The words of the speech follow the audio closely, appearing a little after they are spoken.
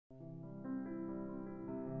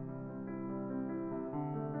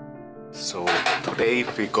So today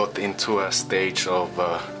we got into a stage of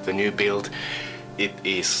the new build. It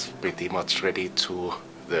is pretty much ready to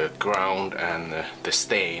the ground and the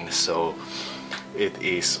stain, so it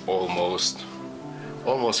is almost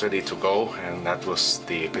ready to go, and that was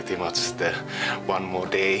pretty much the one more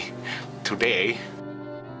day today.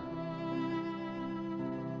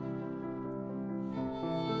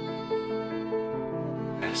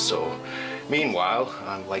 So meanwhile,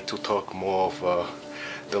 I'd like to talk more of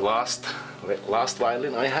the last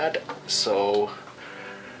violin I had. So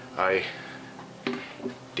I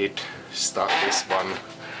did start this one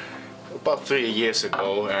about 3 years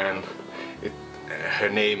ago, and her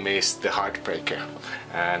name is the Heartbreaker,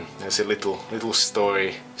 and there's a little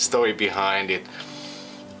story behind it.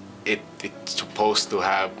 It's supposed to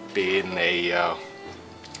have been a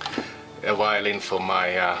violin for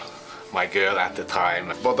my girl at the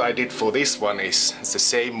time. What I did for this one is the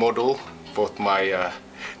same model what my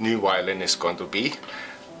new violin is going to be,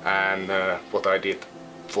 and what I did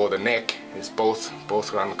for the neck is both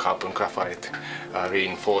run carbon graphite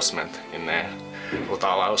reinforcement in there, what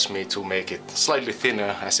allows me to make it slightly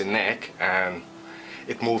thinner as a neck, and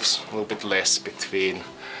it moves a little bit less between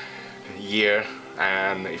ear,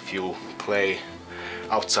 and if you play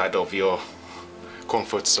outside of your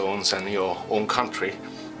comfort zones and your own country,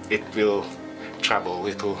 it will travel a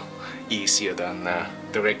little easier than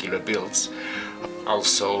the regular builds.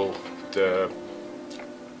 Also, the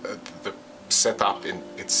setup in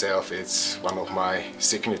itself is one of my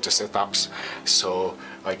signature setups. So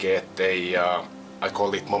I get I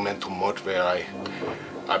call it momentum mode, where I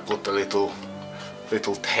put a little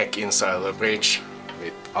tech inside the bridge.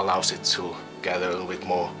 It allows it to gather a little bit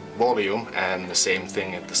more volume, and the same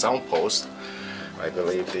thing at the sound post. I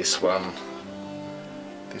believe this one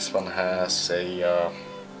has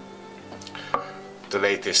the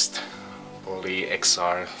latest Poly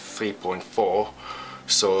XR 3.4,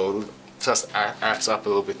 so just adds up a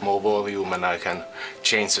little bit more volume, and I can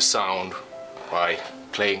change the sound by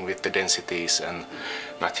playing with the densities and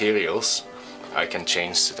materials. I can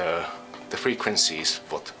change the frequencies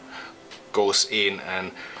what goes in,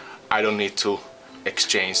 and I don't need to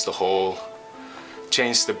change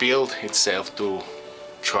the build itself to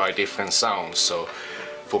try different sounds. So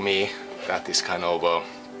for me, that is kind of a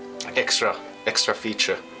extra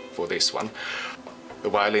feature for this one. The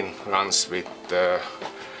violin runs with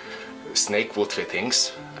snake wood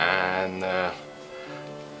fittings, and the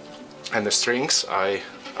strings, I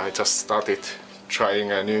just started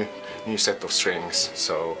trying a new set of strings.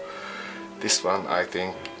 So this one I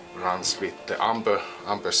think runs with the amber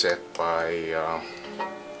set by I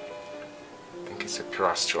think it's a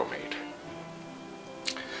Pirastro made.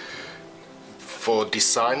 For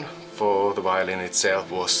design for the violin itself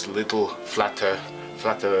was little flatter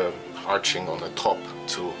arching on the top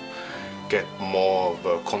to get more of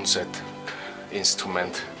a concert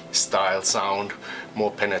instrument style sound, more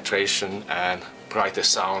penetration and brighter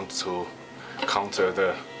sound to counter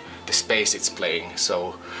the space it's playing.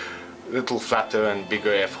 So little flatter and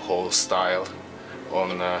bigger F-hole style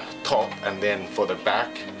on the top, and then for the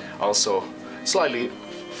back also slightly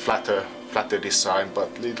flatter design, but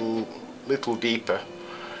little deeper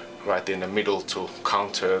right in the middle to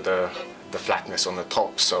counter the flatness on the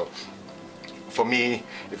top. So for me,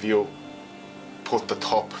 if you put the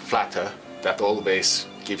top flatter, that always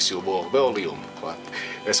gives you more volume, but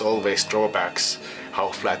there's always drawbacks how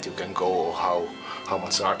flat you can go or how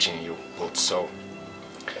much arching you put. So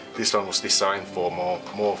this one was designed for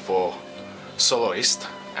more for soloist,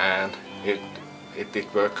 and it did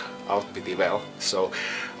work out pretty well. So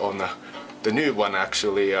on the new one,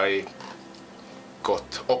 actually I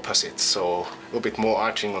got opposite, so a little bit more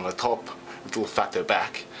arching on the top, a little fatter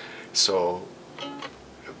back, so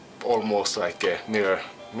almost like a mirror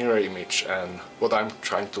image. And what I'm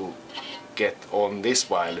trying to get on this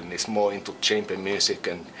violin is more into chamber music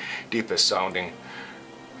and deeper sounding,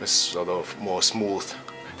 a sort of more smooth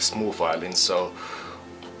violin, so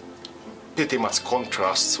pretty much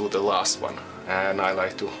contrast to the last one. And I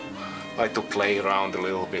like to play around a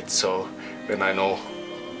little bit, so when I know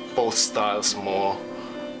both styles more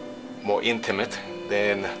intimate,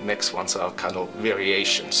 then next ones are kind of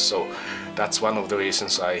variations. So that's one of the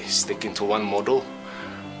reasons I stick into one model.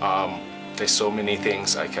 There's so many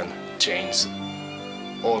things I can change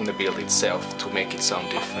on the build itself to make it sound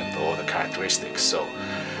different, or the characteristics. So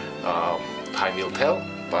time will tell,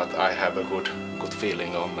 but I have a good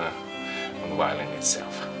feeling on the violin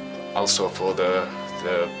itself. Also for the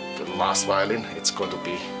last violin, it's going to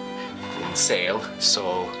be in sale,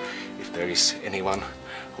 so if there is anyone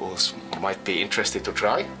who might be interested to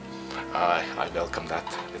try, I welcome that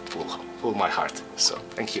with full my heart. So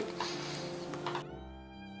thank you.